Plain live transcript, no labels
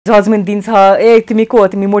judgment दिन्छ ए तिमी को हो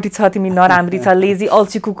तिमी मोटी छ तिमी नराम्री छ lazy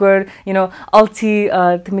अल्छी कुकुर अल्छी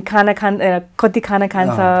तिमी खाना कति खाना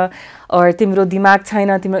खान्छ or timro dimag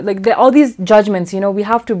chaina timro like all these judgments we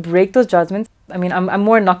have to break those judgments. I mean I'm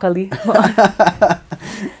more knuckly.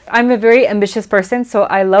 I'm a very ambitious person, so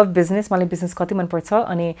I love business. Mali business kati man parcha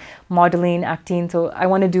ani modeling, acting, so I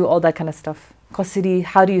want to do all that kind of stuff. Kasiri,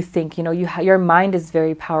 how do you think? Your mind is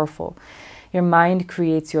very powerful. Your mind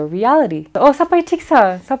creates your reality. Oh, sapai thik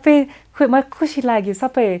cha. Sapai ma khushi lagyo.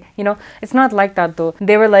 Sapai, it's not like that though.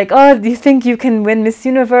 They were like, "Oh, do you think you can win Miss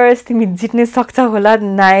Universe? Timi jitne sakcha hola?"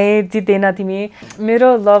 Nai, jitena timi.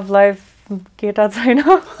 Mero love life keta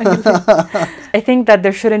chaina. I think that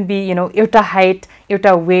there shouldn't be, euta height,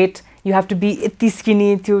 euta weight. You have to be itty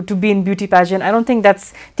skinny to be in beauty pageant. I don't think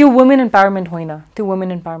that's त्यो women empowerment hoina. त्यो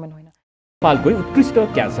women empowerment hoina. नेपालकै उत्कृष्ट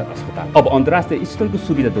cancer अस्पताल अब अन्तर्राष्ट्रिय स्तरको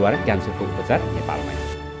सुविधाद्वारा क्यान्सरको उपचार नेपालमै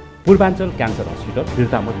पूर्वाञ्चल क्यान्सर हस्पिटल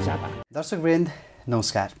बिर्तामोड झापा। दर्शकवृन्द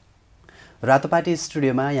नमस्कार, रातोपाटी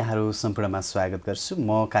स्टुडियोमा यहाँहरू सम्पूर्णमा स्वागत गर्छु।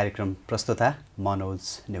 म कार्यक्रम प्रस्तुता मनोज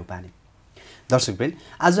नेउपाने। दर्शकवृन्द,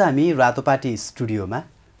 आज हामी रातोपाटी स्टुडियोमा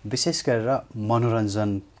विशेष गरेर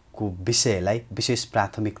मनोरञ्जनको विषयलाई विशेष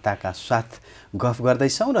प्राथमिकताका साथ गफ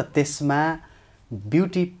गर्दैछौँ र त्यसमा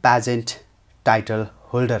ब्युटी प्याजेन्ट टाइटल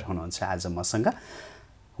होल्डर हुनुहुन्छ आज मसँग।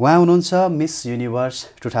 उहाँ हुनुहुन्छ मिस युनिभर्स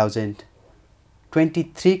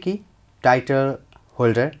 2023 की टाइटल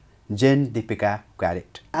होल्डर जेन दीपिका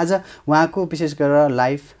क्यारेट। आज उहाँको विशेष गरेर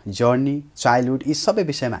लाइफ जर्नी, चाइल्डहुड यी सबै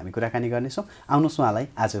विषयमा हामी कुराकानी गर्नेछौँ। आउनुहोस् उहाँलाई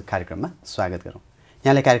आजको कार्यक्रममा स्वागत गरौँ।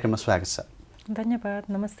 यहाँलाई कार्यक्रममा स्वागत छ। धन्यवाद।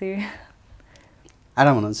 नमस्ते।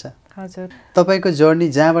 आराम हुनुहुन्छ? हजुर। तपाईँको जर्नी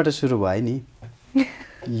जहाँबाट सुरु भयो नि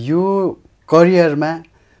यो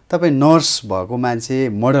करियरमा तपाईँ नर्स भएको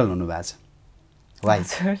मान्छे मोडल हुनुभएको छ। वाइ?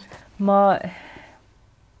 म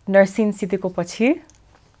नर्सिङ सिकेको पछि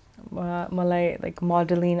मलाई लाइक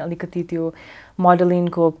मोडलिङ अलिकति त्यो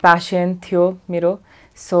मोडलिङको प्यासन थियो मेरो,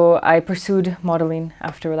 so I पर्स्युड modelling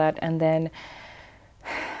after that and then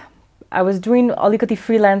I was doing अलिकति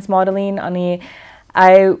फ्रिल्यान्स मोडलिङ अनि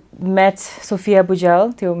आई मेट सोफिया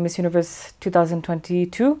बुजेल, त्यो मिस युनिभर्स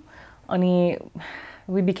 2022 अनि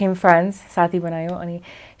we became friends, साथी बनायो अनि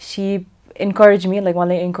she encouraged me, like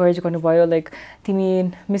उहाँले encourage गर्नुभयो like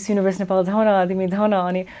तिमी मिस युनिभर्स नेपाल जाऊ न, तिमी जाऊ न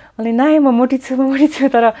अनि मैले नाइ म मोटी छु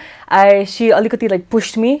तर she अलिकति like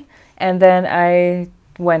pushed me and then I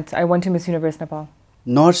went to Miss Universe Nepal.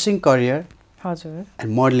 Nursing career हजुर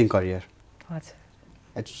and modeling career हजुर,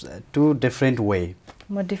 it's two different way.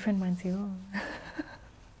 म different मान्छे हो.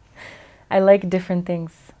 I like different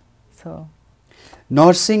things. So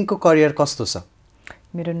nursing को career कस्तो छ?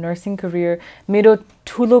 मेरो नर्सिङ करियर मेरो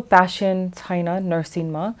ठुलो प्यासन छैन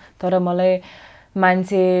नर्सिङमा, तर मलाई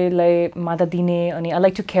मान्छेलाई मद्दत दिने अनि I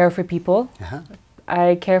like to care for people.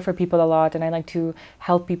 I care for people a lot and I like to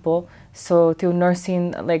help people. So त्यो नर्सिङ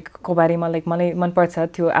लाइकको बारेमा लाइक मलाई मनपर्छ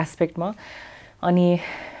त्यो एस्पेक्टमा. अनि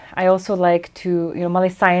आई अल्सो लाइक टु मलाई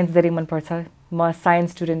साइन्स धेरै मनपर्छ. म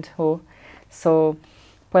साइन्स स्टुडेन्ट हो, सो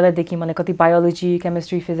पहिलादेखि मलाई कति biology,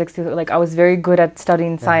 chemistry, physics like I was very good at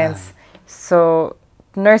studying science. So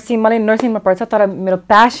मलाई नर्सिङमा पर्छ, तर मेरो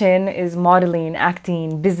passion is modelling,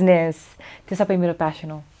 acting, business, त्यो सबै मेरो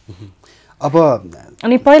प्यासन हो. अब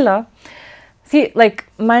अनि पहिला लाइक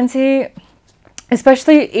मान्छे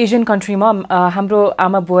स्पेसली एसियन कन्ट्रीमा हाम्रो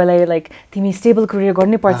आमा बुवालाई लाइक तिमी स्टेबल करियर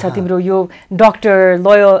गर्नै पर्छ, तिम्रो यो डक्टर,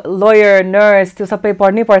 लयर, नर्स त्यो सबै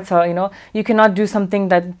पढ्नै पर्छ. You can not do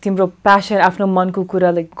something that तिम्रो प्यासन आफ्नो मनको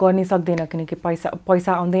कुरा लाइक गर्नै सक्दैन किनकि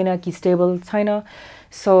पैसा आउँदैन कि स्टेबल छैन.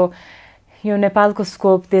 सो यो नेपालको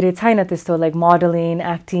स्कोप धेरै छैन त्यस्तो लाइक मोडलिङ,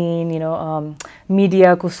 एक्टिङ,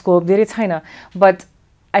 मिडियाको स्कोप धेरै छैन. But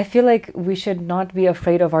I feel like we should not be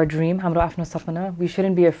afraid of our dream, हाम्रो आफ्नो सपना. We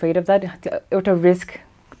shouldn't be afraid of that. एउटा रिस्क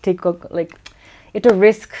एउटा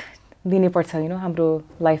रिस्क दिनुपर्छ हाम्रो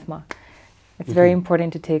लाइफमा. It's very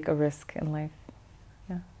important to take a risk in life.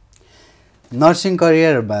 Nursing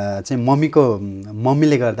career चाहिँ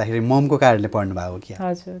मम्मीले गर्दाखेरि ममको कारणले पढ्नु भएको कि?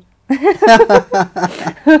 हजुर.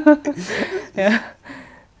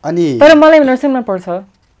 अनि तर मलाई नर्सिङमा पर्छ,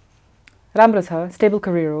 राम्रो छ, स्टेबल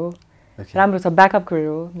करियर हो, राम्रो छ, ब्याकअप करियर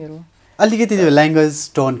हो मेरो. अलिकति त्यो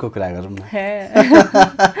ल्याङ्ग्वेज टोनको कुरा गरौँ न.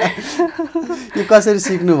 यो कसरी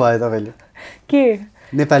सिक्नु भयो तपाईँले के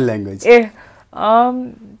नेपाली ल्याङ्ग्वेज?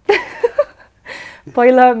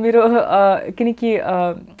 पहिला मेरो किनकि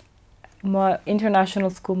म इन्टरनेसनल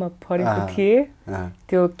स्कुलमा पढेको थिएँ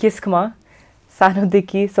त्यो किस्कमा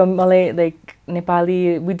सानोदेखि. सो मलाई like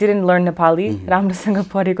Nepali we didn't learn Nepali राम्रोसँग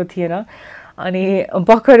पढेको थिएन. अनि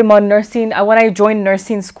भर्खर म nursing when I joined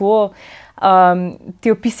nursing school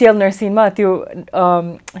त्यो पिसिएल नर्सिङमा त्यो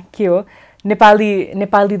के हो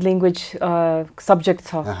नेपाली ल्याङ्ग्वेज सब्जेक्ट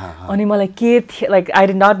छ अनि मलाई के like I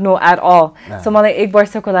did not know at all so मलाई 1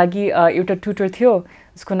 वर्षको लागि एउटा ट्युटर थियो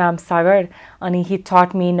उसको नाम सागर अनि he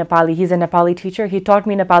taught me Nepali. He's a Nepali teacher. He taught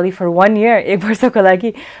me Nepali for 1 year. 1 वर्षको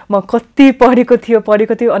लागि म कति पढेको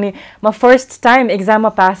थियो अनि म फर्स्ट टाइम एक्जाममा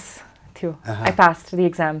पास थियो. I passed the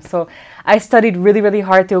exam. So I studied really really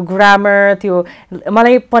hard. त्यो ग्रामर त्यो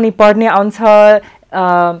मलाई पनि पढ्ने आउँछ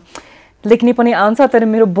लेख्ने पनि आउँछ तर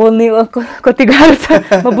मेरो बोल्ने कति गाह्रो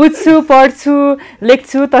छ म बुझ्छु पढ्छु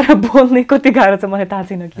लेख्छु तर बोल्ने कति गाह्रो छ मलाई थाहा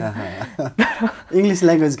छैन कि इंग्लिश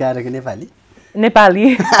ल्याङ्ग्वेज गाह्रो कि नेपाली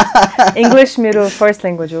इंग्लिश मेरो फर्स्ट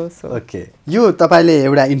ल्याङ्ग्वेज हो सो ओके यो तपाईले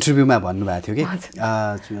एउटा इन्टरभ्युमा भन्नुभएको थियो कि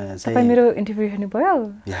तपाई मेरो इन्टरभ्यु हेर्नु भयो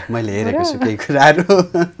मैले हेरेको छु केही कुराहरु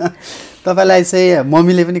तपाईलाई चाहिँ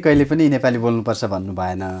मम्मीले पनि कहिले पनि नेपाली बोल्नु पर्छ भन्नु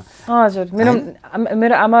भएन हजुर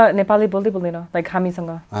मेरो आमा नेपाली बोल्दैन लाइक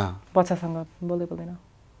हामीसँग बच्चासँग बोल्दैन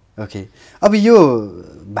ओके अब यो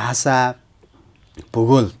भाषा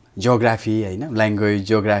भूगोल जियोग्राफी हैन ल्याङ्ग्वेज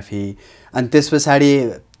जियोग्राफी अनि त्यसपछि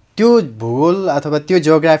त्यो भूगोल अथवा त्यो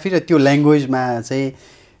जियोग्राफी र त्यो ल्याङ्ग्वेजमा चाहिँ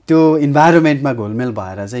त्यो इन्भाइरोमेन्टमा घोलमेल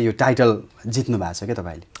भएर चाहिँ यो टाइटल जित्नु भएको छ के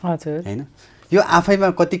तपाईले हजुर हैन यो आफैमा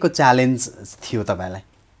कतिको च्यालेन्ज थियो तपाईलाई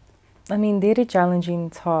I mean धेरै च्यालेन्जिङ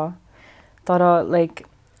छ तर लाइक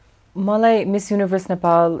मलाई मिस युनिभर्स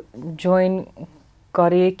नेपाल जोइन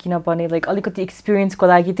गरे किनभने लाइक अलिकति एक्सपिरियन्सको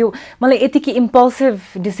लागि त्यो मलाई यतिकै इम्पल्सिभ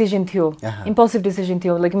डिसिजन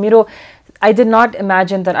थियो लाइक मेरो I did not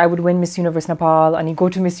imagine that I would win Miss Universe Nepal and go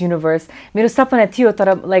to Miss Universe. मेरो सपना थियो तर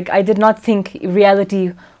like I did not think reality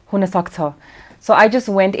हुन सक्छ. So I just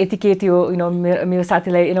went यतिकै त्यो मेरो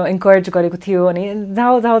साथीलाई encourage गरेको थियो अनि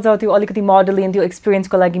जाऊ त्यो अलिकति मोडलिङ त्यो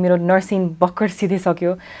एक्सपिरियन्सको लागि मेरो नर्सिङ भर्खर सिधै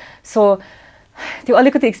सक्यो. So त्यो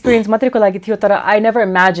अलिकति एक्सपिरियन्स मात्रैको लागि थियो तर I never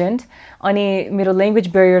imagined अनि मेरो ल्याङ्ग्वेज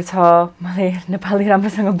ब्यारियर छ मलाई नेपाली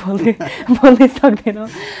राम्रोसँग बोल्नै सक्दैन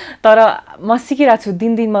तर म सिकिरहेको छु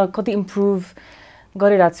दिनमा कति इम्प्रुभ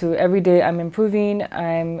गरिरहेको छु every day I'm improving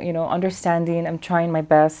I'm understanding I'm trying my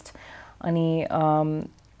best अनि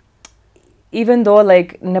इभन दो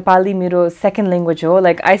लाइक नेपाली मेरो सेकेन्ड ल्याङ्ग्वेज हो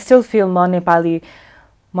लाइक आई स्टिल फिल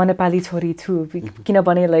म नेपाली छोरी छु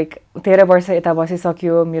किनभने लाइक 13 वर्ष यता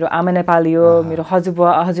बसिसक्यो मेरो आमा नेपाली हो मेरो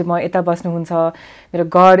हजुरबा यता बस्नुहुन्छ मेरो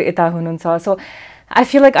घर यता हुनुहुन्छ so I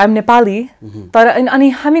feel like I'm Nepali तर अनि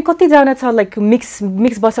हामी कतिजना छ लाइक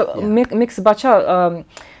मिक्सबाट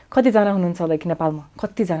कतिजना हुनुहुन्छ लाइक नेपालमा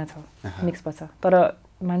कतिजना छ मिक्सबाट तर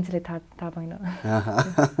मान्छेले थाहा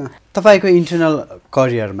भएन तपाईको इन्टरनल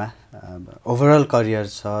करियरमा ओभरअल करियर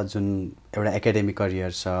छ जुन एउटा एकाडेमिक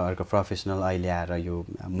करियर छ अर्को प्रोफेसनल अहिले आएर यो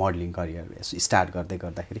मोडलिङ करियर स्टार्ट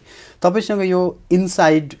गर्दाखेरि तपाईसँग यो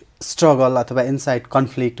इनसाइड स्ट्रगल अथवा इनसाइड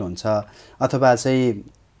कन्फ्लिक्ट हुन्छ अथवा चाहिँ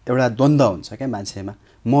एउटा द्वन्द्व हुन्छ क्या मान्छेमा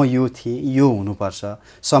म यो थिएँ यो हुनुपर्छ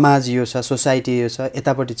समाज यो छ सोसाइटी यो छ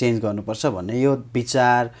यतापट्टि चेन्ज गर्नुपर्छ भन्ने यो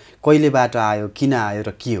विचार कहिलेबाट आयो किन आयो र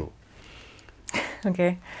के हो ओके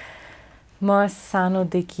म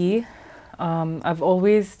सानोदेखि I've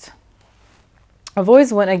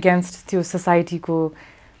always went against त्यो सोसाइटीको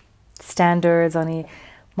स्ट्यान्डर्ड्स अनि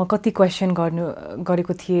म कति क्वेसन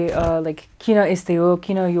गरेको थिएँ लाइक किन यस्तै हो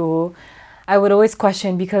किन यो हो I would always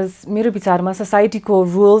question because मेरो विचारमा सोसाइटीको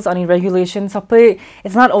रुल्स अनि रेगुलेसन सबै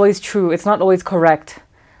it's not always true, it's not always correct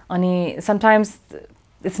अनि sometimes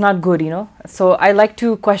it's not good, so I like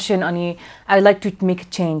to question अनि I like to make a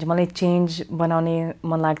change मलाई चेन्ज बनाउने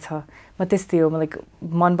मन लाग्छ म त्यस्तै हो लाइक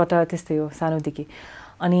मनबाट त्यस्तै हो सानोदेखि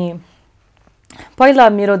अनि पहिला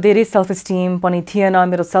मेरो धेरै सेल्फ एस्टिम पनि थिएन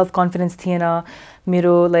मेरो सेल्फ कन्फिडेन्स थिएन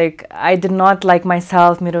मेरो like I did not like my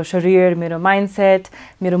self मेरो शरीर मेरो माइन्डसेट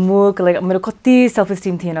मेरो मुख लाइक मेरो कति सेल्फ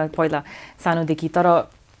एस्टिम थिएन पहिला सानोदेखि तर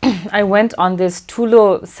आई वेन्ट अन दिस ठुलो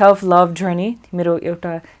सेल्फ लभ जर्नी मेरो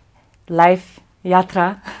एउटा लाइफ यात्रा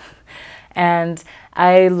and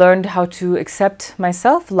I learned how to accept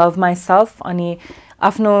myself love myself अनि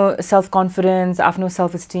आफ्नो सेल्फ कन्फिडेन्स आफ्नो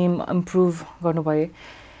सेल्फ एस्टिम इम्प्रुभ गर्नुभयो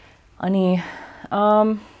अनि I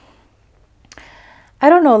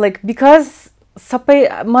don't know like because सबै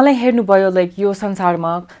मलाई हेर्नुभयो लाइक यो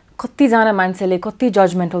संसारमा कतिजना मान्छेले कति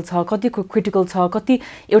जजमेन्टल छ कतिको क्रिटिकल छ कति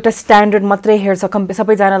एउटा स्ट्यान्डर्ड मात्रै हेर्छ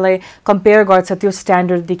सबैजनालाई कम्पेयर गर्छ त्यो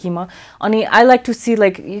स्ट्यान्डर्डदेखिमा अनि I like to see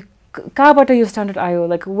like कहाँबाट यो स्ट्यान्डर्ड आयो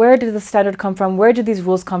like where did the standard come from where did these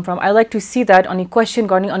rules come from I like to see that अनि क्वेसन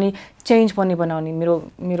गर्ने अनि चेन्ज पनि बनाउने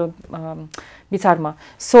मेरो विचारमा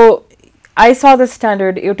so I saw the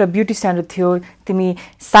standard, एउटा beauty standard थियो तिमी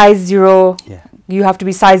size 0 you have to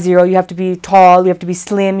be size 0 you have to be tall you have to be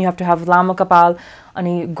slim you have to have लामो कपाल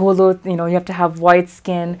अनि गोलो you have to have white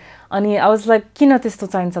skin अनि I was like किन त्यस्तो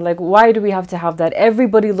चाहिन्छ like why do we have to have that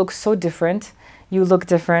everybody looks so different you look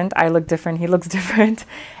different I look different he looks different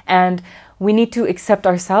and we need to accept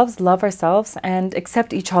ourselves, love ourselves, and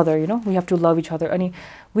accept each other, you know? We have to love each other. And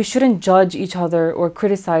we shouldn't judge each other or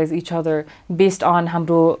criticize each other based on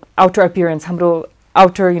hamro outer appearance, hamro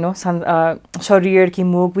outer, you know, sharir ki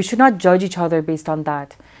muk. We should not judge each other based on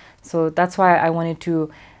that. So that's why I wanted to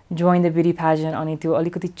join the beauty pageant अनि त्यो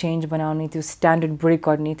अलिकति change बनाउने त्यो standard break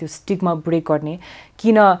गर्ने त्यो stigma break गर्ने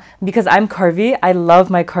किन because I'm curvy, I love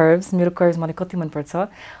my curves, मेरो curves मलाई कति मन पर्छ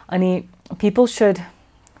अनि people should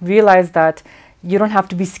realize that you don't have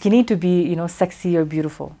to be skinny to be, you know, sexy or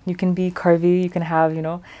beautiful. You can be curvy, you can have, you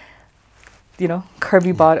know,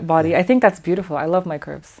 curvy body. I think that's beautiful. I love my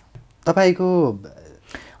curves. तपाईको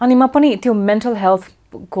अनि म पनि त्यो mental health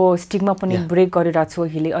को stigma पनि break गरिरहेको छु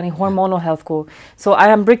अहिले अनि hormonal health को. So I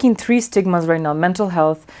am breaking 3 stigmas right now. Mental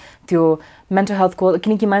health, त्यो mental health को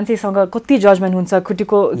किनकि मान्छेसँग कति judgment हुन्छ,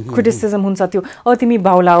 criticism हुन्छ त्यो तिमी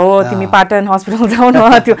बाउला हो, तिमी पाटन हस्पिटल जाऊ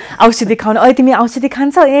न, त्यो औषधि खाउन, तिमी औषधि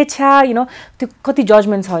खान्छौ ए छ्या, you know, त्यो कति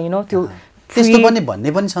judgment छ, you know, त्यो त्यस्तो पनि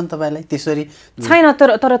भन्ने पनि छन् तपाईलाई त्यसरी छैन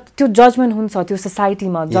तर त्यो judgment हुन्छ त्यो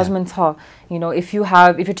सोसाइटीमा judgment छ, you know, if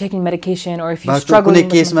you're taking medication or if you struggle कुनै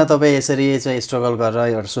केसमा तपाई यसरी चाहिँ स्ट्रगल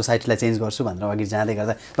गरेर एउटा सोसाइटीलाई चेन्ज गर्छु भनेर अघि जाँदै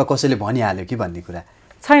गर्दा कसैले भनिहाल्यो कि भन्ने कुरा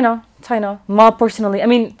छैन म पर्सनली I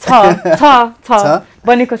mean छ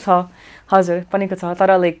बनेको छ हजुर बनेको छ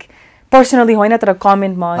तर लाइक पर्सनली होइन तर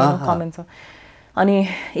कमेन्टमा कमेन्ट छ अनि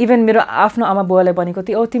इभन मेरो आफ्नो आमा बुवाले भनेको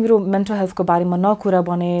थियो तिम्रो मेन्टल हेल्थको बारेमा नकुरा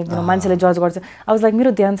भने मान्छेले जज गर्छ आई वाज लाइक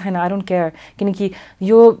मेरो ध्यान छैन आई डोन्ट केयर किनकि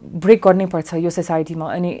यो ब्रेक गर्नै पर्छ यो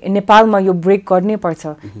सोसाइटीमा अनि नेपालमा यो ब्रेक गर्नै पर्छ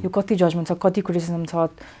यो कति जजमेन्ट छ कति क्रिटिसिजम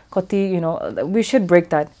छ कति you know we should brake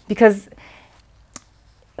that because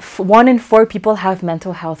 1 in 4 people have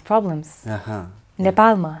mental health problems.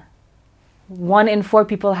 नेपालमा 1 in 4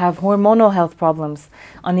 people have hormonal health problems.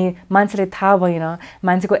 अनि मान्छेले थाहा भएन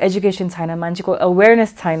मान्छेको एजुकेसन छैन मान्छेको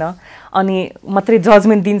अवेयरनेस छैन अनि मात्रै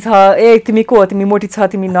जजमेन्ट दिन्छ ए तिमी को हो तिमी मोटी छ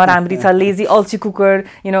तिमी नराम्री छ लेजी अल्छी कुकुर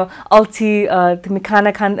यु नो अल्छी तिमी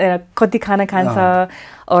कति खाना खान्छ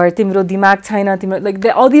or तिम्रो दिमाग छैन तिम्रो like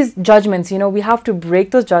all these judgments you know we have to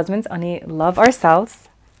break those judgments अनि love ourselves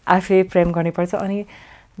आफै प्रेम गर्नै पर्छ अनि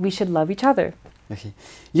we should love each other. Okay.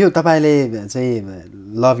 यो तपाईले चाहिँ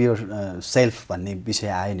love yourself भन्ने विषय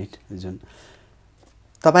आयो नि जुन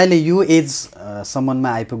तपाईले यो एज सम्ममा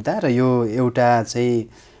आइपुग्दा र यो एउटा चाहिँ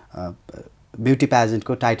ब्युटी पेजेन्ट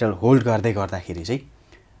को टाइटल होल्ड गर्दै गर्दाखेरि चाहिँ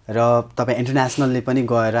र तपाई इन्टरनेशनली पनि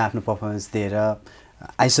गएर आफ्नो परफर्मेन्स दिएर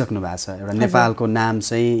आइसक्नु भएको छ एउटा नेपालको नाम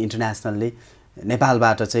चाहिँ इन्टरनेशनली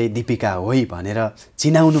नेपालबाट चाहिँ दीपिका होई भनेर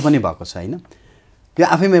चिनाउनु पनि भएको छ हैन यो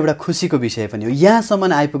आफैमा एउटा खुशीको विषय पनि हो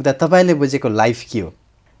यहाँसम्म आइपुग्दा तपाईले बुझेको लाइफ के हो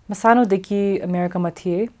म सानोदेखि अमेरिकामा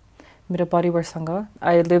थिएँ मेरो परिवारसँग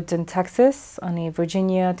आई लिभड इन टेक्सास अनि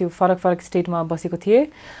भर्जिनिया त्यो फरक फरक स्टेटमा बसेको थिएँ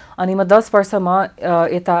अनि म 10 वर्षमा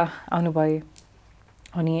यता आउनु भएँ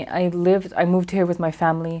अनि I moved here with my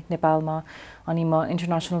family नेपालमा अनि म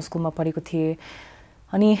इन्टरनेसनल स्कुलमा पढेको थिएँ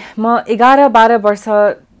अनि म 11-12 वर्ष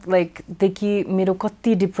like देखि मेरो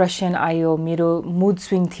कति डिप्रेसन आयो मेरो मुड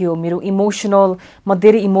स्विङ थियो मेरो इमोसनल म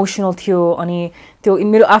धेरै इमोसनल थियो अनि त्यो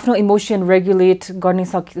मेरो आफ्नो इमोसन रेगुलेट गर्न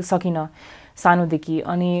सकिन सानोदेखि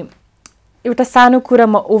अनि एउटा सानो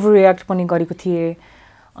कुरामा ओभर रिएक्ट पनि गरेको थिएँ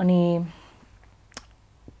अनि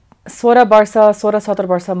 16-17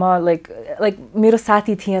 वर्षमा लाइक मेरो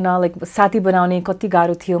साथी थिएन लाइक साथी बनाउने कति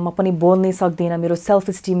गाह्रो थियो म पनि बोल्नै सक्दिनँ मेरो self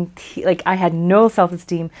esteem like I had no self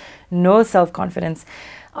esteem no self confidence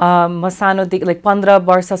म सानोदेखि लाइक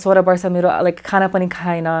 15-16 वर्ष मेरो लाइक खाना पनि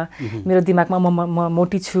खाएन मेरो दिमागमा म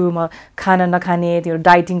मोटी छु म खाना नखाने त्यो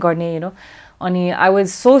डाइटिङ गर्ने यु नो अनि I was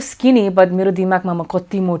so skinny but मेरो दिमागमा म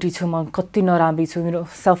कति मोटी छु म कति नराम्री छु मेरो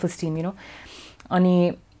सेल्फ एस्टिम यु नो अनि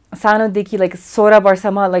सानोदेखि लाइक 16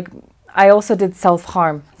 वर्षमा like I also did self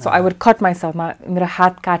harm so I would cut myself मेरो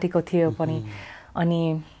हात काटेको थियो पनि अनि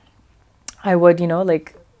I would you know like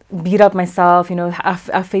beat up myself, you know,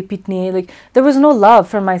 afai pitne, like there was no love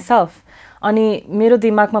for myself. Ani mero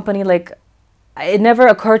dimagma pani like it never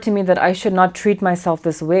occurred to me that I should not treat myself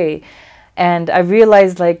this way. And I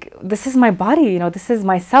realized like this is my body, you know, this is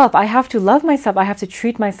myself. I have to love myself. I have to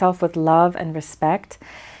treat myself with love and respect.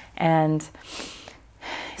 And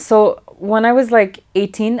so when I was like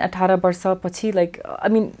 18 barsa pachi like I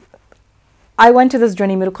mean I went to this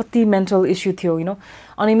journey मेरो कति mental issue थियो you know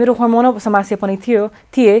अनि मेरो hormonal समस्या पनि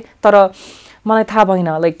थिए तर मलाई थाहा भएन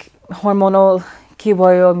लाइक हर्मोनल के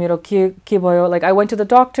भयो मेरो के भयो like I went to the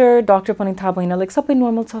doctor पनि थाहा भएन लाइक सबै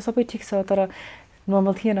नर्मल छ सबै ठिक छ तर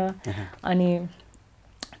नर्मल थिएन अनि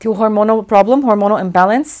त्यो hormonal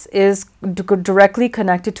imbalance is directly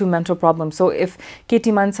connected to mental problems. So if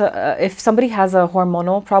somebody has a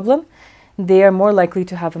hormonal problem, they are more likely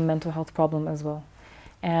to have a mental health problem as well.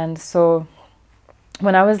 And so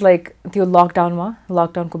when I was like त्यो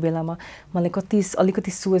लकडाउनको बेलामा मलाई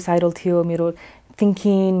अलिकति suicidal थियो मेरो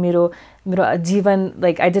thinking मेरो जीवन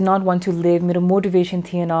like I did not want to live मेरो motivation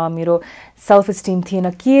थिएन मेरो self esteem थिएन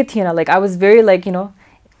के थिएन like I was very like you know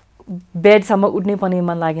bed सम्म उठ्नै पनि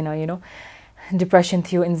मन लागेन you know depression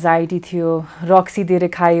थियो anxiety थियो रक्सी धेरै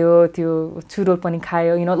खायो त्यो चुरोट पनि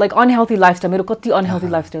खायो you know like unhealthy lifestyle मेरो कति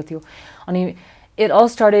unhealthy lifestyle थियो अनि it all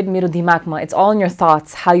started मेरो दिमागमा it's all in your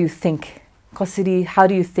thoughts how you think कसरी how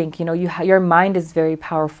do you think you know your mind is very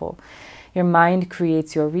powerful your mind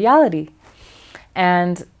creates your reality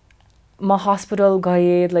and my hospital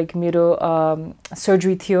gaye like मेरो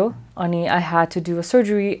surgery थियो अनि I had to do a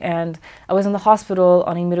surgery and I was in the hospital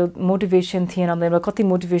अनि मेरो motivation थिएन मेरो कति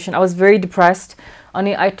motivation I was very depressed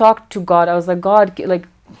अनि I talked to God I was like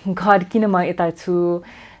God किन म यता छु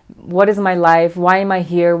what is my life why am I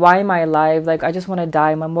here why am I alive like I just want to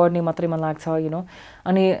die my मर्ने मात्रै मन लाग्छ you know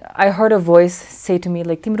अनि I heard a voice say to me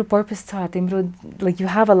like तिम्रो purpose छ तिम्रो like you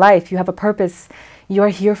have a life you have a purpose you are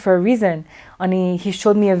here for a reason अनि he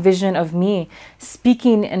showed me a vision of me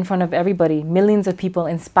speaking in front of everybody millions of people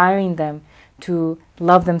inspiring them to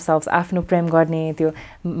love themselves आफ्नो प्रेम गर्ने त्यो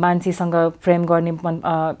मान्छेसँग प्रेम गर्ने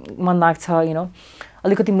मन लाग्छ you know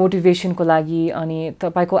अलिकति motivation को लागि अनि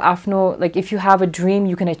तपाईको आफ्नो like if you have a dream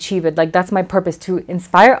you can achieve it like that's my purpose to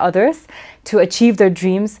inspire others to achieve their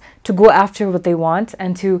dreams to go after what they want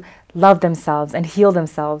and to love themselves and heal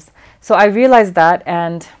themselves so I realized that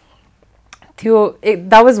and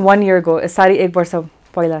that was 1 year ago साढे 1 वर्ष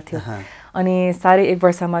पहिला थियो अनि साढे 1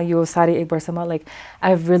 वर्षमा यो साढे 1 वर्षमा like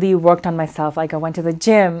I've really worked on myself like I went to the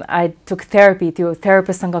gym I took therapy त्यो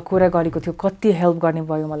therapist सँग कुरा गरेको थियो कति हेल्प गर्ने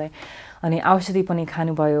भयो मलाई अनि औषधि पनि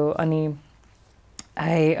खानु भयो अनि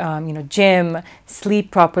I you know gym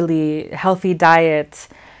sleep properly healthy diet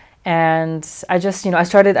and I just you know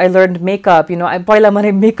I learned makeup you know पहिला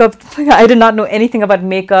मैले makeup I did not know anything about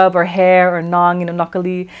makeup or hair or nong you know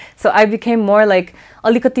nakali so I became more like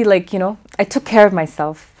alikati like you know I took care of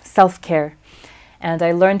myself self-care and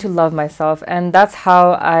I learned to love myself and that's how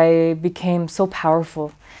I became so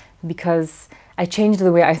powerful because I changed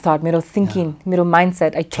the way I thought mero thinking mero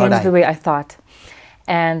mindset I changed the way I thought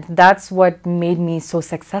and that's what made me so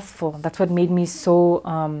successful that's what made me so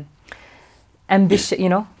ambitious you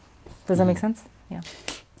know does that make sense yeah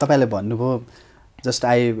तपाईले भन्नुभयो just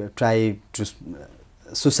I try to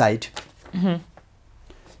suicide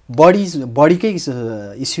बडीकै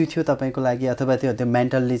issue थियो तपाईको लागि अथवा त्यो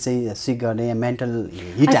mentally चाहिँ सिक गर्ने mental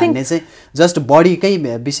hit हान्ने चाहिँ जस्ट बडीकै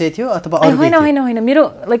विषय थियो अथवा अरु हैन मेरो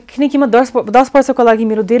लाइक किनकि म 10 वर्षको लागि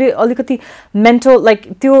मेरो धेरै अलिकति मेन्टल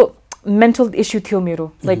लाइक त्यो मेन्टल इस्यु थियो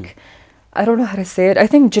मेरो like I don't know how to say it I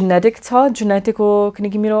think genetic हो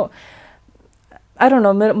किनकि मेरो I don't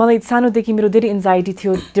know मलाई सानोदेखि मेरो धेरै एन्जाइटी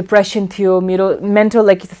थियो डिप्रेसन थियो मेरो मेन्टल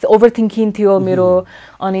लाइक ओभरथिंकिङ थियो मेरो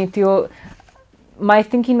अनि त्यो my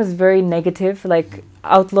thinking was very negative like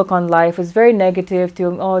outlook on life was very negative to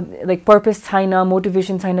like purpose chaina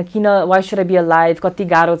motivation chaina kina why should I be alive kati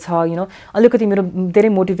garo cha you know alikati mero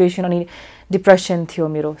धेरै motivation ani depression थियो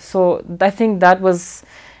मेरो so I think that was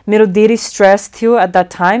मेरो धेरै stress थियो at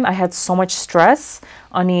that time I had so much stress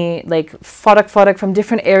ani like farak from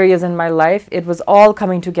different areas in my life it was all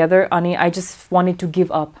coming together ani I just wanted to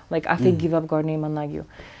give up like after give up गर्ने मन लाग्यो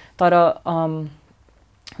तर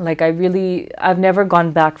like I've never gone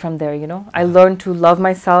back from there you know I learned to love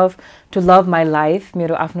myself to love my life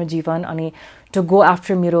मेरो आफ्नो जीवन अनि to go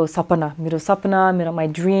after मेरो सपना मेरो my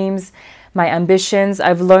dreams my ambitions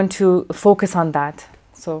I've learned to focus on that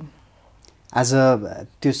so as a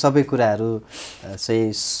त्यो सबै कुराहरु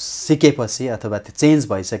चाहिँ सिकेपछि अथवा त्यो चेन्ज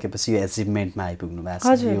भइसकेपछि यो अचिभमेन्टमा आइपुग्नु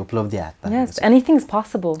भएको छ यो उपलब्धि हातमा yes anything is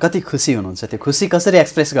possible कति खुसी हुनुहुन्छ त्यो खुसी कसरी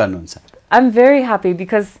एक्सप्रेस गर्नुहुन्छ I'm very happy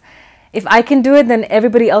because if I can do it, then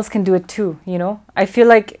everybody else can do it too, you know? I feel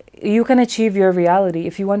like you can achieve your reality.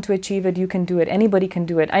 If you want to achieve it, you can do it. Anybody can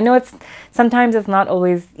do it. I know sometimes it's not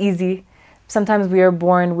always easy. Sometimes we are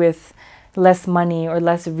born with less money or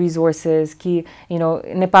less resources. You know,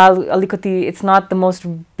 Nepal, alikati, it's not the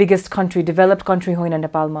most biggest country, developed country hoina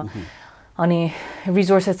Nepal ma. Ani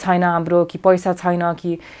resources chaina hamro ki paisa chaina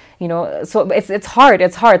ki you know so it's hard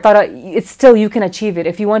but it's still you can achieve it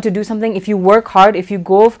if you want to do something if you work hard if you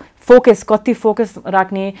go focus kati focus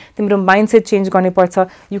राख्ने तिम्रो mindset change गर्ने पर्छ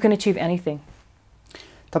you can achieve anything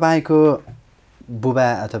तपाईको बुबा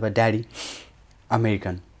अथवा daddy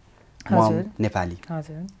American मम नेपाली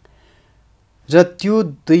हजुर र त्यो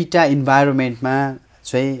दुईटा इन्भाइरोमेन्टमा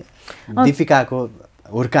चाहिँ दीपिकाको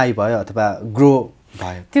हुर्काई भयो अथवा ग्रो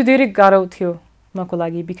भयो त्यो धेरै गाह्रो थियो मको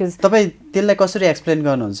लागि बिकज तपाईँ त्यसलाई कसरी एक्सप्लेन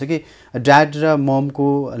गर्नुहुन्छ कि ड्याड र ममको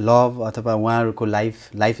लभ अथवा उहाँहरूको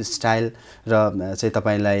लाइफस्टाइल र चाहिँ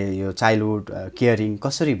तपाईँलाई यो चाइल्डहुड केयरिङ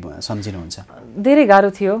कसरी सम्झिनुहुन्छ? धेरै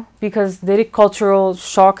गाह्रो थियो बिकज धेरै कल्चरल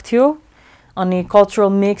सक थियो अनि कल्चरल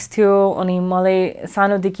मिक्स थियो अनि मलाई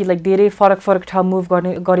सानोदेखि लाइक धेरै फरक फरक ठाउँ मुभ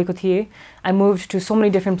गरेको थिएँ. I move to so many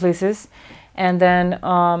different places and then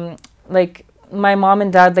like my mom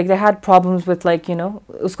and dad, like they had problems with like, you know,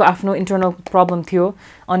 usko afno internal problem थियो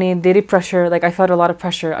अनि धेरै pressure, like I felt a lot of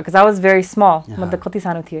pressure because I was very small. मतलब कति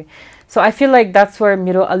सानो थिएँ. So I feel like that's where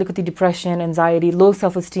मेरो अलिकति depression, anxiety, low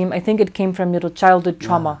self-esteem, I think it came from मेरो childhood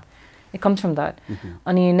trauma. It comes from that.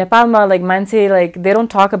 अनि नेपालमा like मान्छे like they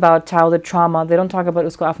don't talk about childhood trauma. They don't talk about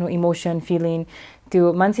उसको आफ्नो emotion, feeling.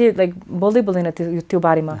 त्यो मान्छे like बोल्दैन त्यो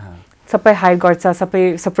बारेमा. सबै हाइड गर्छ, सबै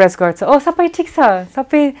सप्रेस गर्छ. ओ सबै ठिक छ,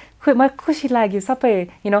 सबै मलाई खुसी लाग्यो, सबै,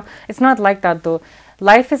 you know, it's not like that though.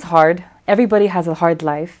 Life is hard. Everybody has a hard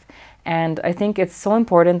life. And I think it's so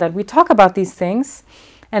important that we talk about these things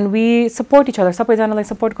and we support each other. सबैजनालाई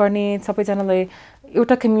support गर्ने, सबैजनालाई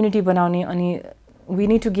एउटा community बनाउने अनि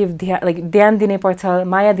we need to give ध्यान दिनै पर्छ,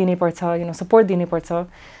 माया दिनै पर्छ, you know, support दिनै पर्छ.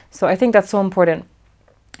 So I think that's so important.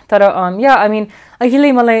 तर yeah, I mean,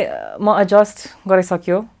 अहिले मलाई म adjust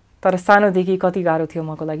गरिसक्यो. तर सानोदेखि कति गाह्रो थियो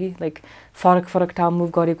मको लागि लाइक फरक फरक ठाउँ मुभ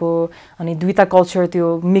गरेको अनि दुईटा कल्चर त्यो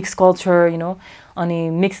मिक्स कल्चर यु नो अनि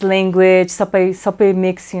मिक्स ल्याङ्ग्वेज सबै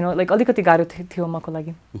मिक्स यु नो लाइक अलिकति गाह्रो थियो मको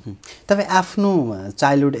लागि. तपाईँ आफ्नो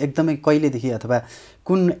चाइल्डहुड एकदमै कहिलेदेखि अथवा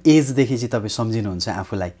कुन एजदेखि चाहिँ तपाईँ सम्झिनुहुन्छ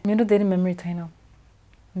आफूलाई? मेरो धेरै मेमोरी छैन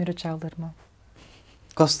मेरो चाइल्डहुडमा.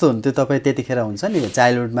 कस्तो हुन्थ्यो तपाईँ त्यतिखेर? हुन्छ नि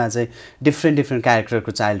चाइल्डहुडमा चाहिँ डिफ्रेन्ट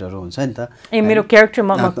क्यारेक्टरको चाइल्डहरू हुन्छ नि त. ए मेरो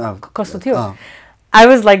क्यारेक्टरमा कस्तो थियो? I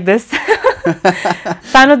was like this.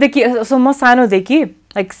 सानोदेखि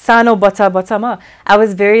like सानो बच्चामा I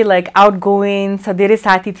was very like outgoing. धेरै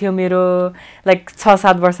साथी थियो मेरो like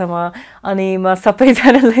 6-7 वर्षमा अनि म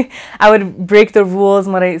सबैजनालाई I would break the rules.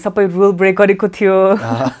 मलाई सबै rule break गरेको थियो.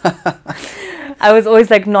 I was always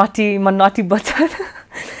like naughty बच्चा.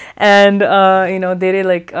 And you know धेरै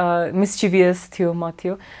like mischievous थियो म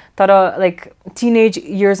थियो. तर like teenage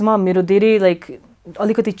years मा मेरो धेरै like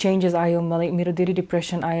अलिकति चेन्जेस आयो मलाई. मेरो धेरै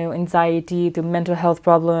डिप्रेसन आयो, एन्जाइटी, त्यो mental health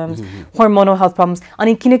problems, hormonal health problems.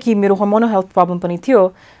 अनि किनकि मेरो hormonal health problem पनि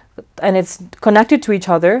थियो and it's connected to each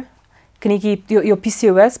other. किनकि यो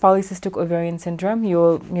PCOS, polycystic ovarian syndrome, यो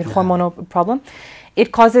मेरो hormonal problem,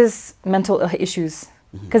 it causes mental issues.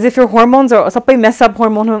 Because if your hormones are सबै mess up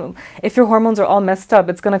if your hormones are all messed up,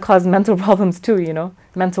 it's going to cause mental problems too, you know,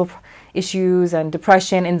 mental issues and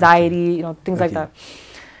depression, anxiety, you know, things like that.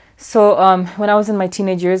 So when I was in my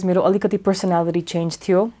teenage years, मेरो अलिकति personality change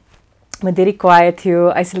थियो. म धेरै quiet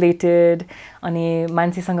थियो, isolated, अनि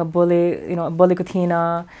मान्छेसँग बोलेको थिएन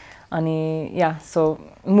अनि yeah, so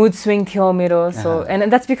mood swing थियो मेरो. So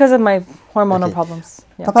and that's because of my hormonal problems.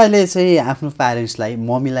 तपाईले चाहिँ आफ्नो प्यारेन्ट्सलाई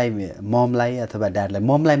ममलाई अथवा ड्याडलाई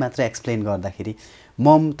ममलाई मात्र एक्सप्लेन गर्दाखेरि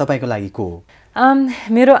मम तपाईको लागि को हो?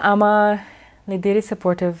 मेरो आमाले धेरै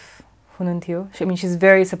सपोर्टिभ हुनुहुन्थ्यो. I mean, she's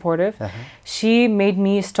very supportive. She made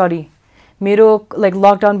me study. मेरो like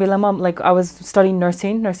lockdown बेलामा like I was studying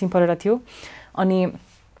nursing पढेर थियो अनि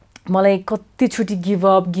मलाई कति छुट्टी गिभ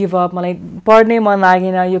अप मलाई पढ्नै मन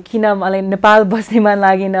लागेन. यो किन मलाई नेपाल बस्नै मन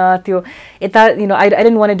लागेन त्यो यता you know I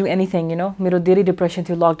didn't want to do anything, you know. मेरो धेरै डिप्रेसन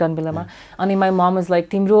थियो लकडाउन बेलामा अनि my mom was like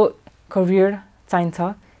तिम्रो करियर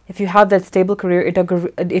चाहिन्छ. If you have that stable career,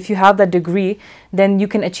 if you have that degree, then you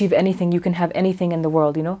can achieve anything. You can have anything in the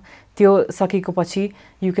world, you know. त्यो सकेको पछि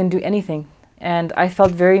you can do anything. And I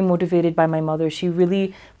felt very motivated by my mother. She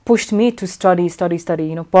really pushed me to study,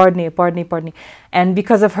 you know, पढ्ने. And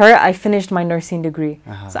because of her, I finished my nursing degree.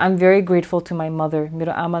 So I'm very grateful to my mother.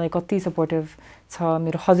 मेरो आमाले कति supportive छ.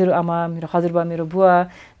 मेरो हजुरआमा, मेरो हजुरबा, मेरो बुवा,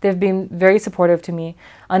 they've been very supportive to me.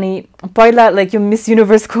 अनि पहिला like यो Miss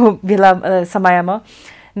Universe को बेला समयमा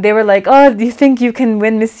they were like, oh, do you think you can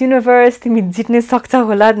win Miss Universe? तिमी जित्ने सक्छ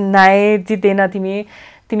होला? नाइ, जित्दैन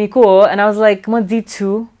तिमी को हो? And I was like, म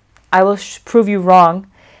जित्छु. I will prove you wrong.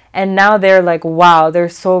 And now they're like, wow, they're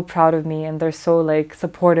so proud of me and they're so like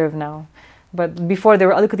supportive now. But before they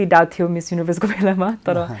were अलिकति doubt थियो Miss Universe को बेलामा,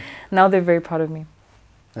 तर now they're very proud of me.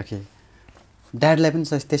 Okay. ड्याडलाई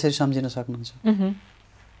पनि त्यसरी सम्झिन सक्नुहुन्छ?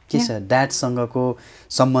 के छ ड्याडसँगको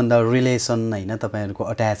सम्बन्ध, रिलेसन हैन, तपाईहरुको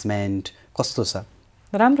अट्याचमेन्ट कस्तो छ?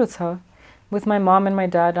 राम्रो छ. With my mom and my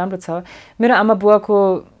dad, राम्रो छ. मेरो आमा बुवाको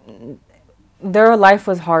their life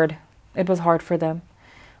was hard. It was hard for them.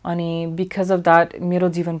 अनि because of that मेरो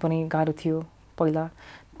जीवन पनि गाह्रो थियो पहिला.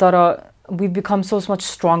 तर we become so much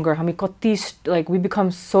stronger. हामी कति like we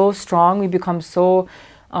become so strong, we become so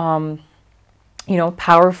you know,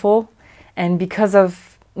 powerful. And because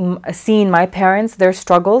of seen my parents, their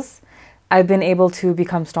struggles, I've been able to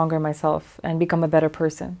become stronger myself and become a better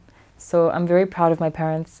person. So I'm very proud of my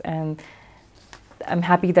parents and I'm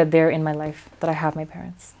happy that they're in my life, that I have my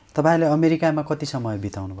parents. तपाईले अमेरिकामा कति समय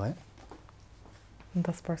बिताउनु भयो?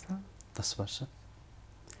 10 वर्ष. 10 वर्ष.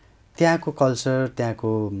 त्यहाँको culture,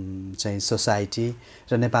 त्यहाँको चाहिँ सोसाइटी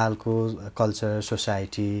र नेपालको कल्चर,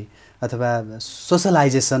 सोसाइटी अथवा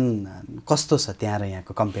सोशलाइजेसन कस्तो छ त्यहाँ र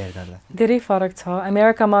यहाँको कम्पेयर गर्दा? धेरै फरक छ.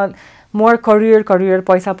 अमेरिकामा मोर करियर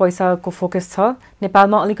पैसाको फोकस छ.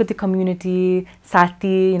 नेपालमा अलिकति कम्युनिटी,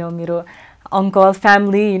 साथी, मेरो uncle,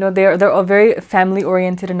 family, they're very family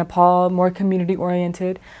oriented in Nepal, more community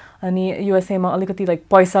oriented. Ani USA ma alikati like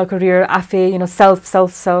paisa career afe,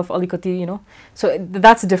 self alikati, So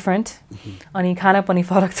that's different. Ani khana pani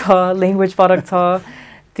farak cha, language farak cha,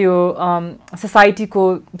 त्यो society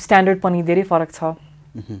को standard पनि धेरै फरक छ.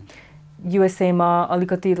 USA मा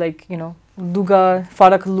अलिकति like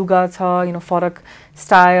फरक लुगा छ, फरक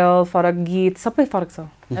style, फरक गीत, सबै फरक छ.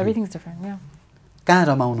 Everything's different. Yeah. कहाँ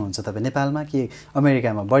रमाउनुहुन्छ तपाईँ, नेपालमा कि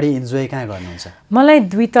अमेरिकामा? बढी इन्जोय कहाँ गर्नुहुन्छ? मलाई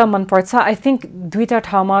दुईटा मन पर्छ. I think दुईटा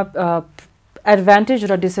ठाउँमा advantage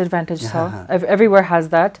र disadvantage छ. Everywhere has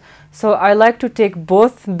that. So I like to take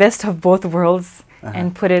best of both worlds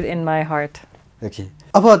and put it in my heart. Okay.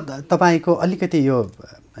 अब तपाईको अलिकति यो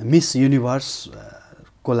मिस युनिभर्स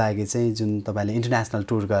को लागि चाहिँ जुन तपाईले इन्टरनेशनल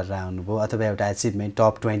टुर गरेर आउनुभयो अथवा एउटा अचिभमेन्ट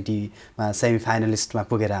टप 20 मा सेमी फाइनलिस्टमा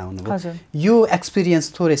पुगेर आउनुभयो, यो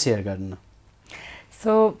एक्सपिरियन्स थोरै शेयर गर्नु.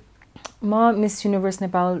 So म मिस युनिभर्स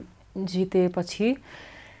नेपाल जितेपछि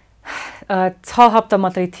 6 हप्ता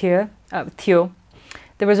मात्रै थियो.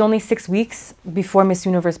 There was only 6 weeks before Miss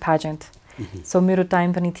Universe pageant. So मेरो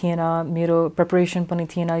टाइम पनि थिएन, मेरो प्रिपरेसन पनि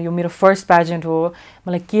थिएन. यो मेरो फर्स्ट पेजेन्ट हो.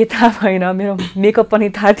 मलाई के थाहा भएन, मेरो मेकअप पनि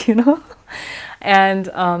थाहा थिएन. And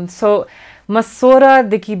so म 16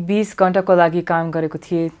 देखि 20 घण्टाको लागि काम गरेको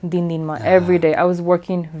थिएँ दिनमा. Every day I was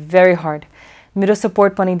working very hard. मेरो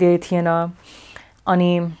सपोर्ट पनि धेरै थिएन.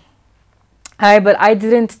 अनि but I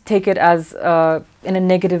didn't take it as in a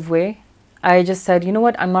negative way. I just said, you know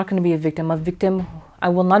what, I'm not going to be a victim. I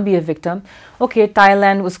will not be a victim. Okay,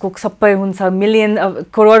 Thailand उसको सबै हुन्छ, million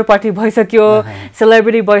करोडपति भइसक्यो,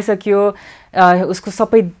 celebrity भइसक्यो, उसको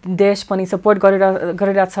सबै देश पनि support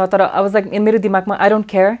गरिरहेछ. तर I was like, in मेरो दिमागमा, I don't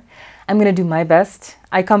care. I'm going to do my best.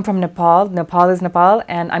 I come from Nepal. Nepal is Nepal,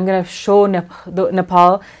 and I'm going to show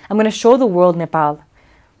Nepal. I'm going to show the world Nepal.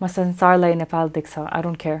 Ma sansarlai Nepal dekhcha. I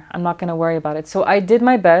don't care. I'm not going to worry about it. So I did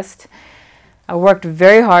my best. I worked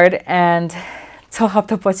very hard, and 6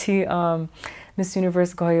 hafta पछि Miss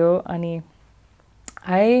Universe gayo ani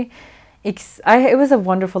it was a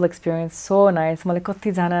wonderful experience. So nice. मलाई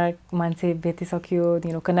कति जना मान्छे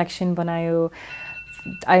भेटिसक्यो, connection बनायो.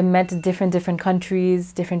 I met different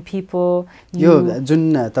countries, different people. यो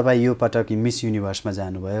जुन तपाई यो पटक मिस युनिभर्समा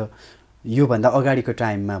जानुभयो, यो भन्दा अगाडिको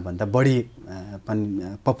टाइममा भन्दा बढी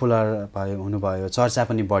पनि पपुलर हुनुभयो, चर्चा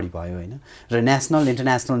पनि बढी भयो हैन, र नेशनल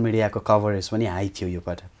इन्टरनेशनल मिडियाको कभरेज पनि हाई थियो यो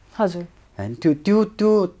पटक. हजुर. हैन,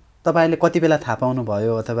 त्यो तपाईले कति बेला थाहा पाउनु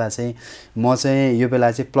भयो, अथवा चाहिँ म चाहिँ यो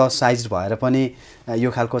बेला चाहिँ प्लस साइज भएर पनि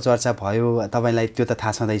यो खालको चर्चा भयो, तपाईलाई त्यो त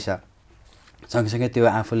थाहा छँदैछ. सँगसँगै त्यो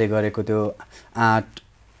आफूले गरेको त्यो आर्ट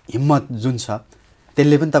हिम्मत जुन छ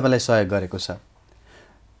त्यसले पनि तपाईलाई सहयोग गरेको छ.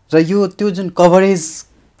 र यो त्यो जुन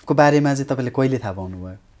कभरेजको बारेमा चाहिँ तपाईले कहिले थाहा पाउनु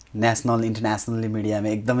भयो? नेशनल इन्टरनेशनल मिडियामा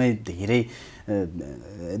एकदमै धेरै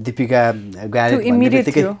दीपिका ग्यारेट भन्ने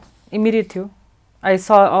बित्तिकै इमिडिएट थियो. I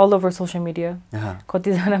saw all over social media.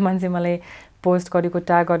 कति जना मान्छे मलाई पोस्ट गरेको,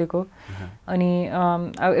 ट्याग गरेको. अनि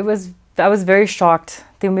I was very shocked.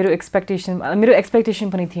 त्यो मेरो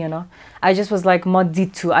expectation पनि थिएन. I just was like म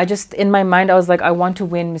जित्छु. I just in my mind I was like I want to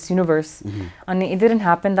win Miss Universe. अनि it didn't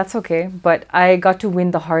happen. That's okay. But I got to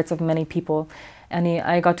win the hearts of many people. अनि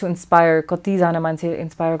I got to inspire कति जना मान्छे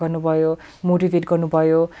inspire गर्नुभयो, motivate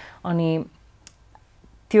गर्नुभयो. अनि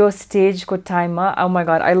त्यो stage को time ma, oh my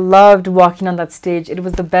god, I loved walking on that stage. It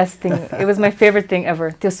was the best thing. It was my favorite thing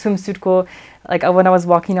ever. त्यो swimsuit ko, like when I was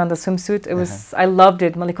walking on the swimsuit, it was I loved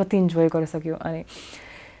it. मलाई कति enjoy गरिसक्यो. अनि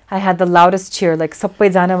I had the loudest cheer. Like सबै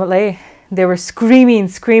जना मलाई they were screaming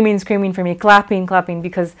for me, clapping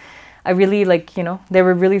because I really they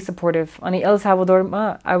were really supportive. Ani El Salvador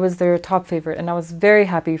ma, I was their top favorite and I was very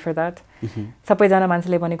happy for that. सबै जना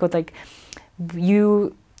मान्छेले भनेको like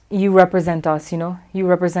you represent us, you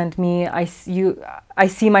represent me. I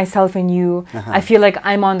see myself in you. I feel like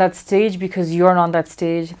I'm on that stage because you're on that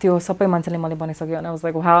stage. त्यो सबै मान्छेले मलाई भनिसक्यो and I was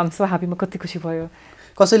like, wow, I'm so happy. म कति खुसी भयो.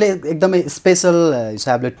 कसैले एकदमै स्पेशल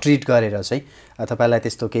हिसाबले ट्रिट गरेर चाहिँ तपाईलाई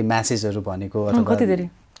त्यस्तो केही मेसेजहरु भनेको अथवा कति धेरै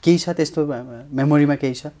केही छ त्यस्तो मेमोरीमा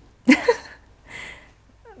केही छ?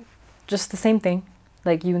 Just the same thing.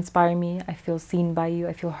 Like, you inspire me. I feel seen by you.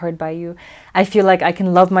 I feel heard by you. I feel like I can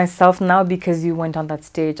love myself now because you went on that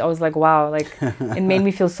stage. I was like, wow, like, it made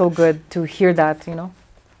me feel so good to hear that, you know.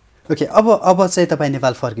 Okay, अब चाहिँ तपाईँ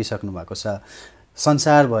नेपाल फर्किसक्नु भएको छ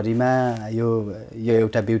संसारभरिमा यो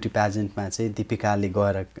एउटा beauty प्याजेन्टमा चाहिँ दीपिकाले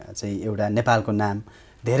गएर चाहिँ एउटा नेपालको नाम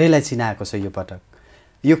धेरैलाई चिनाएको छ यो पटक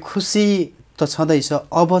यो खुसी त छँदैछ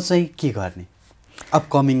अब चाहिँ के गर्ने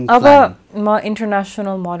अपकमिङ अब म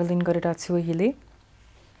इन्टरनेसनल मोडलिङ गरिरहेको छु अहिले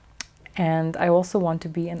and I also want to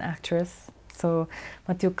be an actress, so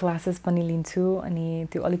म त्यो क्लासेस पनि लिन्छु अनि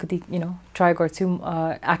त्यो अलिकति you know try गर्छु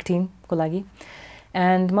acting को लागि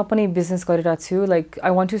and म पनि business गरिरहेको छु like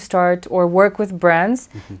I want to start or work with brands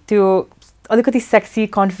त्यो अलिकति sexy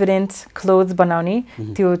confident clothes बनाउने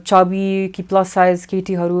त्यो chubby कि plus size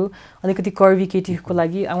केटीहरू अलिकति curvy केटीहरूको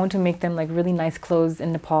लागि I want to make them like really nice clothes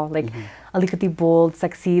in Nepal like alikati bold,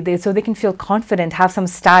 sexy, so they can feel confident, have some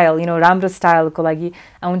style, you know, राम्रो style ko lagi.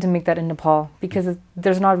 I want to make that in Nepal because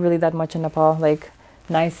there's not really that much in Nepal, like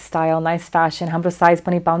nice style, nice fashion. हाम्रो size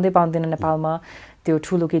पनि पाउँदैन नेपालमा त्यो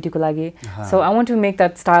ठुलो केटीको लागि. So I want to make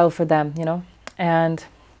that style for them, you know. And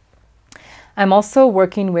I'm also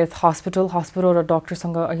working with hospital or doctor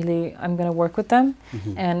सँग अहिले I'm going to work with them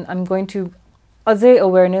and I'm going to अझै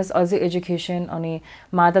awareness अझै education अनि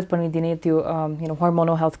मद्दत पनि दिने त्यो you know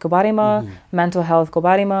hormonal health को बारेमा mental health को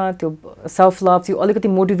बारेमा त्यो self love त्यो अलिकति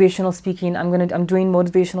motivational speaking I'm doing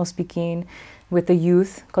motivational speaking with the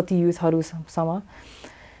youth कति youth हरू some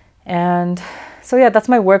and so yeah that's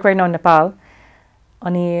my work right now in Nepal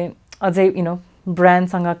अनि अझै you know brand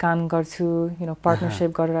सँग काम गर्छु you know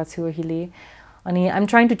partnership गरेर छु अहिले अनि I'm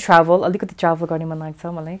trying to travel अलिकति travel गर्ने मन लाग्छ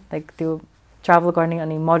मलाई like त्यो travel गर्ने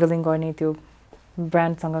अनि modeling गर्ने त्यो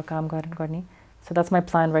brand सँग काम गर्ने so that's my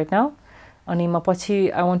plan right now अनि म पछि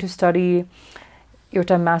I want to study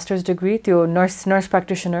एउटा master's degree त्यो nurse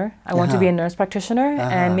practitioner I want to be a nurse practitioner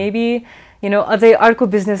and maybe you know अझै अर्को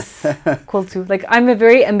business खोल्छु like I'm a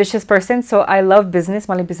very ambitious person so I love business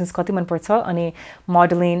मलाई business कति मन पर्छ अनि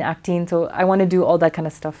modeling acting so I want to do all that kind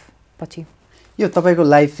of stuff पछि यो तपाईको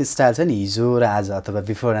लाइफ स्टाइल छ नि हिजो र आज अथवा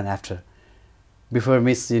before and after before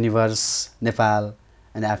miss universe Nepal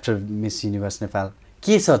and after Miss Universe Nepal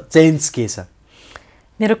के छ चेन्ज के छ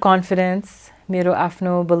मेरो confidence मेरो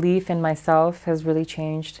आफ्नो belief in myself has really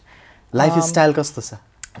changed life style कस्तो छ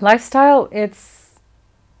lifestyle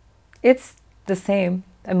it's the same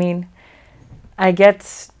I mean I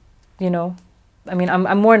get you know I mean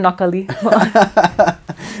I'm more knuckly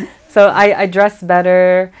so I dress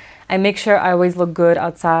better I make sure I always look good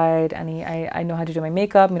outside and I know how to do my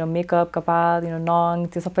makeup you know makeup kapal you know nong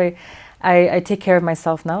त्यो सबै I take care of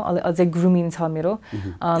myself now. I'll grooming छ मेरो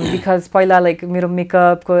because पहिला like मेरो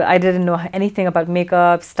makeup I didn't know anything about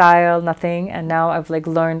makeup, style, nothing and now I've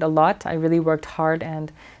like learned a lot. I really worked hard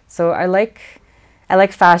and so I like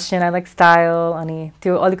fashion, I like style अनि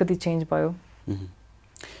त्यो अलिकति change भयो.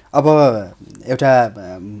 अब एउटा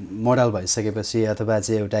model भइसकेपछि अथवा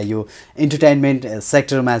चाहिँ एउटा यो एन्टरटेनमेन्ट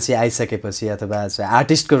सेक्टरमा चाहिँ आइसकेपछि अथवा चाहिँ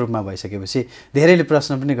आर्टिस्टको रूपमा भइसकेपछि धेरैले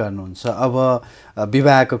प्रश्न पनि गर्नुहुन्छ अब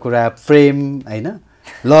विवाहको कुरा प्रेम हैन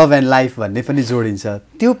लभ एन्ड लाइफ भन्ने पनि जोडिन्छ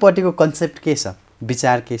त्यो पटिको कन्सेप्ट के छ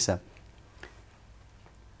विचार के छ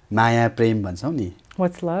माया प्रेम भन्छौ नि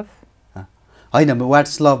What's love? हैन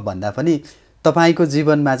व्हाट्स लभ भन्दा पनि तपाईको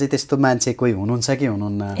जीवनमा चाहिँ त्यस्तो मान्छे कोही हुनुहुन्छ कि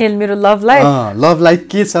हुनुहुन्न ए मेरो लभ लाइफ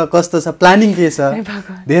के छ कस्तो छ प्लानिङ के छ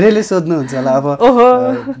धेरैले सोध्नुहुन्छ होला अब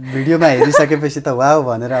भिडियोमा हेरिसकेपछि त वाउ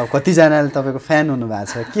भनेर अब कति जनाले तपाईको फ्यान हुनु भएको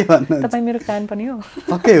छ के भन्नु तपाई मेरो फ्यान पनि हो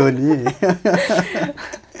पक्कै हो नि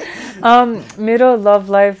मेरो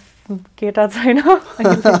लभ लाइफ केटा छैन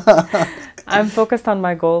I'm focused on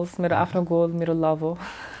my goals मेरो आफ्नो गोल मेरो लभ हो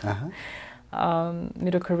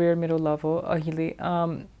मेरो करियर मेरो लभ हो अहिले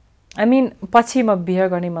I mean पछि म बिहे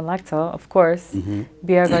गर्ने मन लाग्छ of course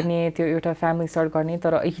बिहे गर्ने त्यो एउटा फ्यामिली स्टार्ट गर्ने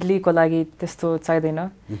तर अहिलेको लागि त्यस्तो चाहिदैन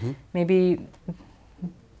maybe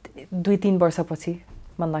 2-3 वर्षपछि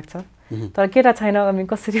मन लाग्छ तर केटा छैन अनि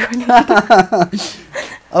कसरी गर्ने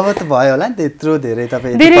अब त भयो होला नि त्यत्रो धेरै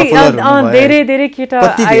तपाई पपुलर हुनुभयो धेरै केटा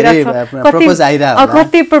आइराछ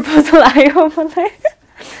कति प्रपोजल आयो मलाई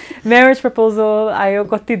marriage proposal आयो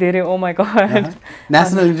कति धेरै oh my god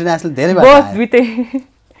national international धेरै भयो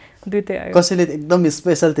दुईटै आयो कसैले एकदम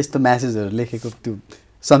स्पेशल त्यस्तो मेसेजहरु लेखेको त्यो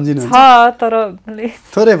सम्झिनुहुन्छ छ तर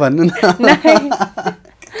थोरै भन्नु न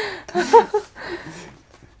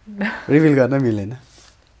रिभिल गर्न मिलेन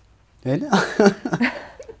हैन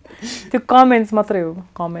त्यो कमेन्ट्स मात्रै हो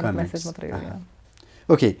कमेन्ट मेसेज मात्रै हो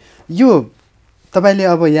ओके यो तपाईले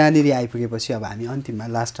अब यहाँनिर आइपुगेपछि अब हामी अन्तिममा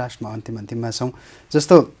लास्टमा अन्तिममा छौं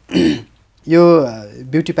जस्तो यो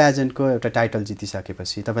ब्युटी प्याजेन्टको एउटा टाइटल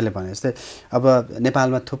जितिसकेपछि तपाईले भने जस्तै अब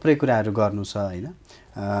नेपालमा थुप्रै कुराहरू गर्नु छ हैन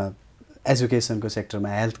एजुकेसनको सेक्टरमा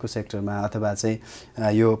हेल्थको सेक्टरमा अथवा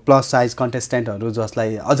चाहिँ यो प्लस साइज कन्टेस्टेन्टहरू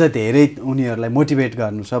जसलाई अझ धेरै उनीहरूलाई मोटिभेट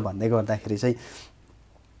गर्नु छ भन्दै गर्दाखेरि चाहिँ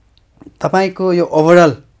तपाईँको यो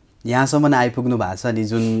ओभरअल यहाँसम्म आइपुग्नु भएको छ नि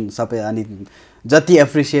जुन सबै अनि जति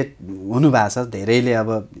एप्रिसिएट हुनुभएको छ धेरैले अब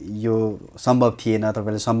यो सम्भव थिएन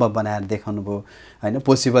तपाईँले सम्भव बनाएर देखाउनु भयो होइन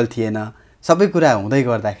पोसिबल थिएन सबै कुरा हुँदै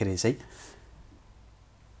गर्दाखेरि चाहिँ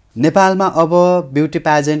नेपालमा अब ब्युटी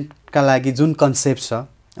प्याजेन्टका लागि जुन कन्सेप्ट छ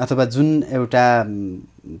अथवा जुन एउटा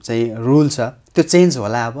चाहिँ रुल छ त्यो चेन्ज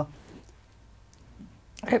होला अब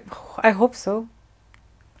आई होप सो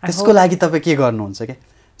त्यसको लागि तपाईँ के गर्नुहुन्छ के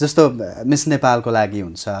जस्तो मिस नेपालको लागि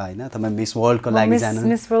हुन्छ होइन तपाईँ मिस वर्ल्डको लागि जानु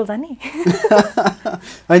मिस वर्ल्ड जाने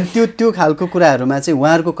अनि त्यो खालको कुराहरूमा चाहिँ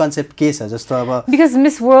उहाँहरूको कन्सेप्ट के छ जस्तो अब बिकज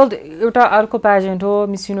मिस वर्ल्ड एउटा अर्को प्याजेन्ट हो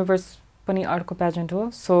मिस युनिभर्स पनि अर्को प्याजेन्ट हो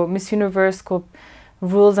so miss युनिभर्सको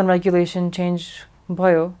rules and regulation change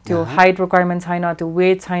भयो त्यो हाइट रिक्वायरमेन्ट छैन त्यो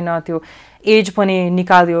वेट छैन त्यो एज पनि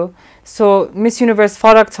निकाल्यो सो मिस युनिभर्स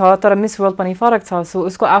फरक छ तर मिस वर्ल्ड पनि फरक छ सो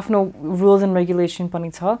उसको आफ्नो रुल्स एन्ड रेगुलेसन पनि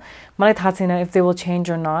छ मलाई थाहा छैन if they will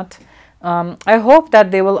change or not I hope that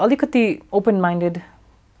they will अलिकति ओपन माइन्डेड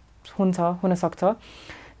हुनसक्छ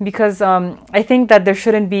because I think that there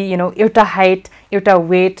shouldn't be you know एउटा हाइट एउटा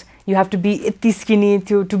weight you have to be yeti skinny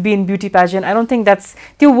to be in beauty pageant. I don't think that's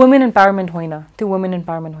त्यो women empowerment hoina. त्यो women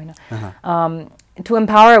empowerment hoina. To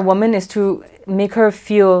empower a woman is to make her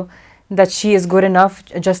feel that she is good enough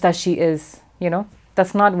just as she is. You know,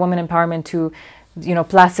 that's not women empowerment to, you know,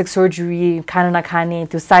 plastic surgery, khana na khane,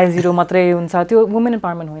 to size zero matre huncha. त्यो women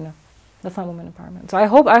empowerment hoina. That's not women empowerment. So I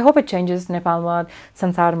hope it changes Nepalma,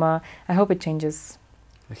 Sansarma. I hope it changes.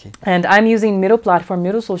 Okay. And I'm using मेरो platform,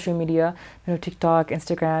 मेरो social media, मेरो TikTok,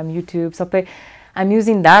 Instagram, YouTube, sabai. I'm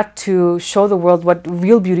using that to show the world what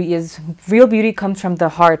real beauty is. Real beauty comes from the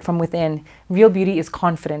heart, from within. Real beauty is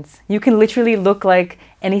confidence. You can literally look like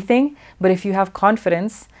anything, but if you have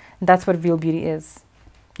confidence, that's what real beauty is.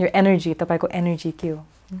 Your energy, तपाईको energy के हो?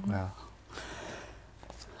 Wow.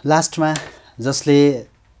 लास्टमा जसले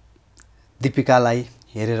दीपिकालाई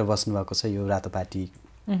हेरेर बस्नु भएको छ यो रातोपाटी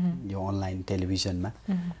यो अनलाइन टेलिभिजनमा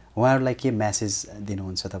उहाँहरूलाई के मेसेज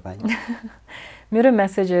दिनुहुन्छ तपाईँ मेरो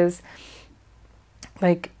message is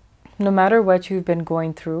like no matter what you've been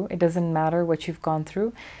going through, it doesn't matter what you've gone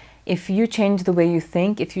through. If you change the way you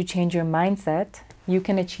think, if you change your mindset, you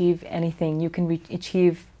can achieve anything. You can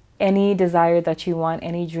achieve any desire that you want,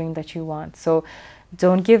 any dream that you want. So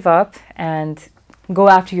don't give up and go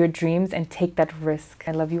after your dreams and take that risk. I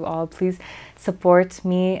love you all. Please support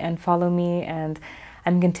me and follow me, and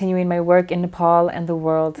I'm continuing my work in Nepal and the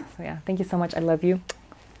world. So yeah, thank you so much. I love you.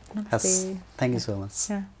 Yes, thank you so much.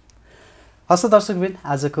 Yeah. हस्त दर्शकबिन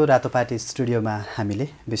आजको रातोपाटी स्टुडियोमा हामीले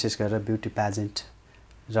विशेष गरेर beauty pageant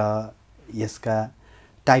र यसका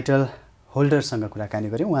title होल्डरसँग कुराकानी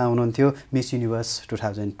गऱ्यौँ उहाँ हुनुहुन्थ्यो मिस युनिभर्स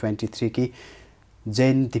 2023 की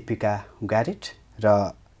जैन दीपिका ग्यारेट र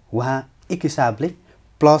उहाँ एक हिसाबले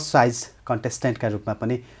प्लस साइज कन्टेस्टेन्टका रूपमा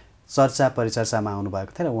पनि चर्चा परिचर्चामा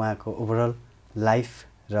आउनुभएको थियो र उहाँको ओभरअल लाइफ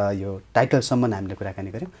र यो टाइटलसम्म हामीले कुराकानी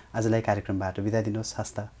गऱ्यौँ आजलाई कार्यक्रमबाट बिदा दिनुहोस्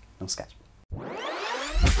हस्त नमस्कार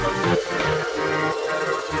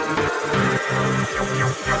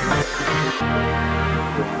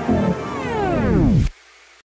Thank you.